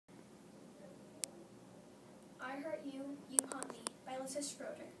hurt you, you haunt me, by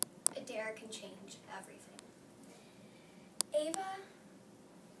Schroeder. A dare can change everything. Ava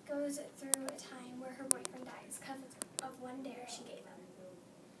goes through a time where her boyfriend dies because of one dare she gave him.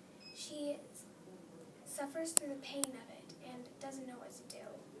 She suffers through the pain of it and doesn't know what to do.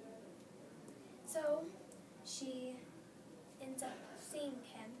 So she ends up seeing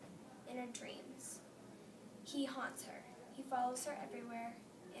him in her dreams. He haunts her. He follows her everywhere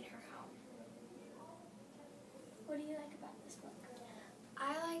in her home. What do you like about this book?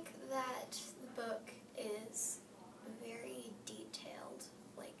 I like that the book is very detailed.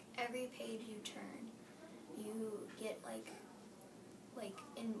 Like every page you turn, you get like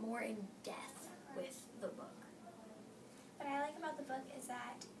more in depth with the book. What I like about the book is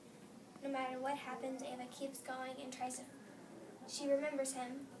that no matter what happens, Ava keeps going and tries to. She remembers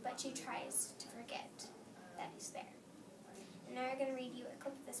him, but she tries to forget that he's there. And now I'm going to read you a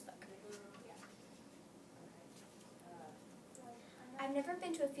clip of this book. I've never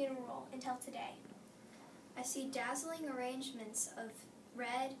been to a funeral until today. I see dazzling arrangements of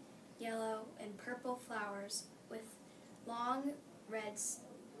red, yellow, and purple flowers with long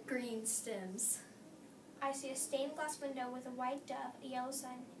green stems. I see a stained glass window with a white dove, a yellow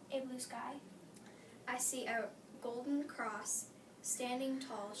sun, a blue sky. I see a golden cross standing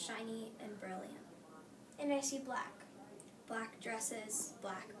tall, shiny, and brilliant. And I see black. Black dresses,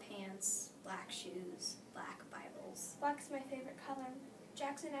 black pants, black shoes, black Bibles. Black's my favorite color.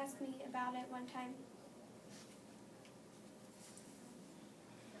 Jackson asked me about it one time.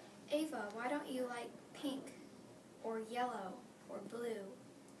 Ava, why don't you like pink, or yellow, or blue?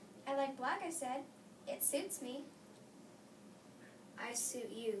 I like black, I said. It suits me. I suit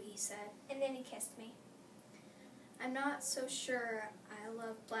you, he said. And then he kissed me. I'm not so sure I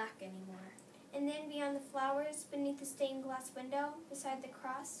love black anymore. And then beyond the flowers, beneath the stained glass window, beside the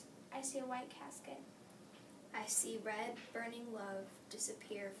cross, I see a white casket. I see red, burning love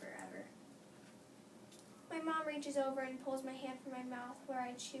disappear forever. My mom reaches over and pulls my hand from my mouth where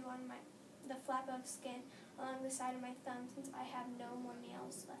I chew on the flap of skin along the side of my thumb since I have no more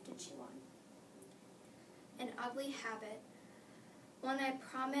nails left to chew on. An ugly habit, one I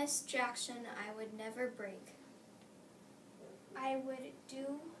promised Jackson I would never break. I would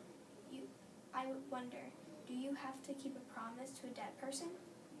wonder, do you have to keep a promise to a dead person?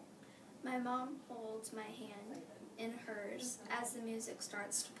 My mom holds my hand in hers as the music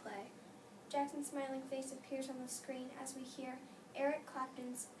starts to play. Jackson's smiling face appears on the screen as we hear Eric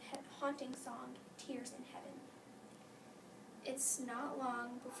Clapton's haunting song, Tears in Heaven. It's not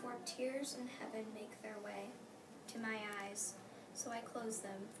long before tears in heaven make their way to my eyes, so I close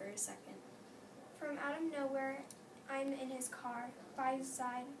them for a second. From out of nowhere, I'm in his car, by his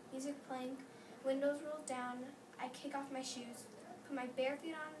side, music playing, windows rolled down. I kick off my shoes, put my bare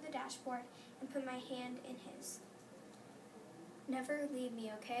feet on the dashboard, and put my hand in his. Never leave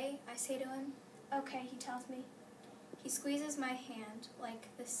me, okay? I say to him. Okay, he tells me. He squeezes my hand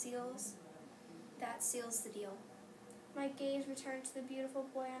like the seals that seals the deal. My gaze returns to the beautiful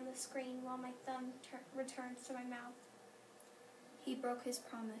boy on the screen while my thumb returns to my mouth. He broke his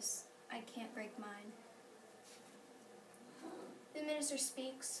promise. I can't break mine. The minister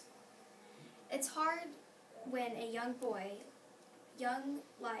speaks. It's hard when a young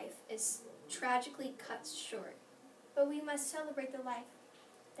life is tragically cut short. But we must celebrate the life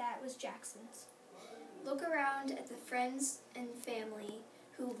that was Jackson's. Look around at the friends and family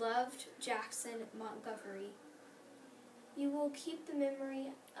who loved Jackson Montgomery. You will keep the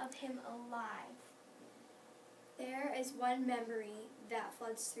memory of him alive. There is one memory that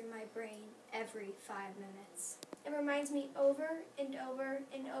floods through my brain every 5 minutes. It reminds me over and over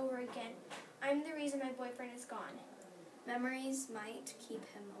and over again, I'm the reason my boyfriend is gone. Memories might keep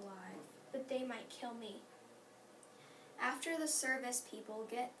him alive, but they might kill me. After the service, people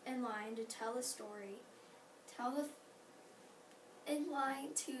get in line to tell the story. Tell the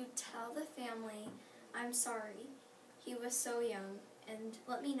family, I'm sorry. He was so young, and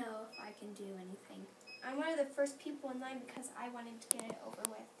let me know if I can do anything. I'm one of the first people in line because I wanted to get it over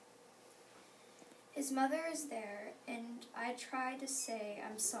with. His mother is there, and I try to say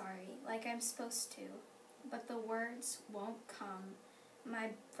I'm sorry, like I'm supposed to, but the words won't come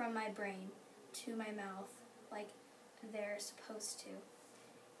from my brain to my mouth like they're supposed to.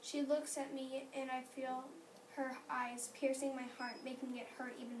 She looks at me, and I feel her eyes piercing my heart, making it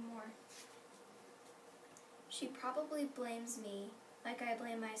hurt even more. She probably blames me like I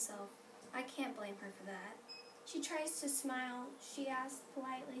blame myself. I can't blame her for that. She tries to smile. She asks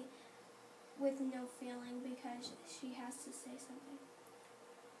politely with no feeling because she has to say something.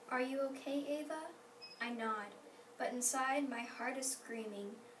 Are you okay, Ava? I nod, but inside my heart is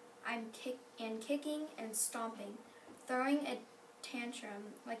screaming. kicking and stomping, throwing a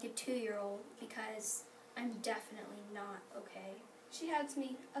tantrum like a 2-year-old because I'm definitely not okay. She hugs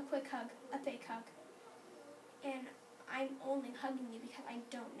me, a quick hug, a fake hug. And I'm only hugging you because I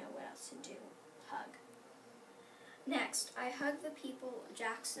don't know what else to do. Hug. Next, I hug the people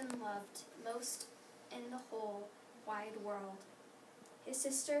Jackson loved most in the whole wide world. His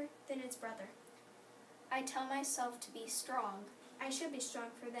sister, then his brother. I tell myself to be strong, I should be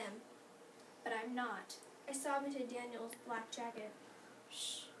strong for them. but I'm not. I sob into Daniel's black jacket.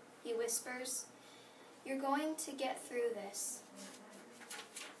 Shh, he whispers. You're going to get through this.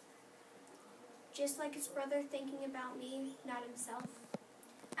 Just like his brother thinking about me, not himself.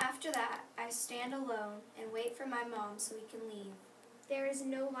 After that, I stand alone and wait for my mom so we can leave. There is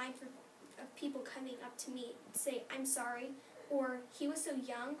no line of people coming up to me to say, I'm sorry, or he was so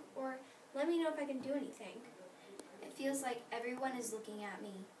young, or let me know if I can do anything. It feels like everyone is looking at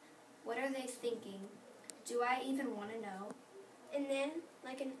me. What are they thinking? Do I even want to know? And then,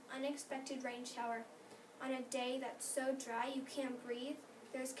 like an unexpected rain shower, on a day that's so dry you can't breathe,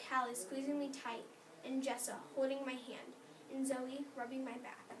 there's Callie squeezing me tight, and Jessa holding my hand, and Zoe rubbing my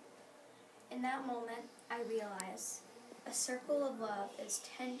back. In that moment, I realize a circle of love is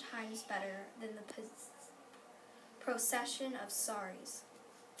 10 times better than the procession of sorries.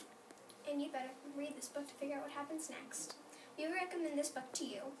 And you better read this book to figure out what happens next. We recommend this book to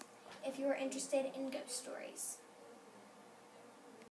you if you are interested in ghost stories.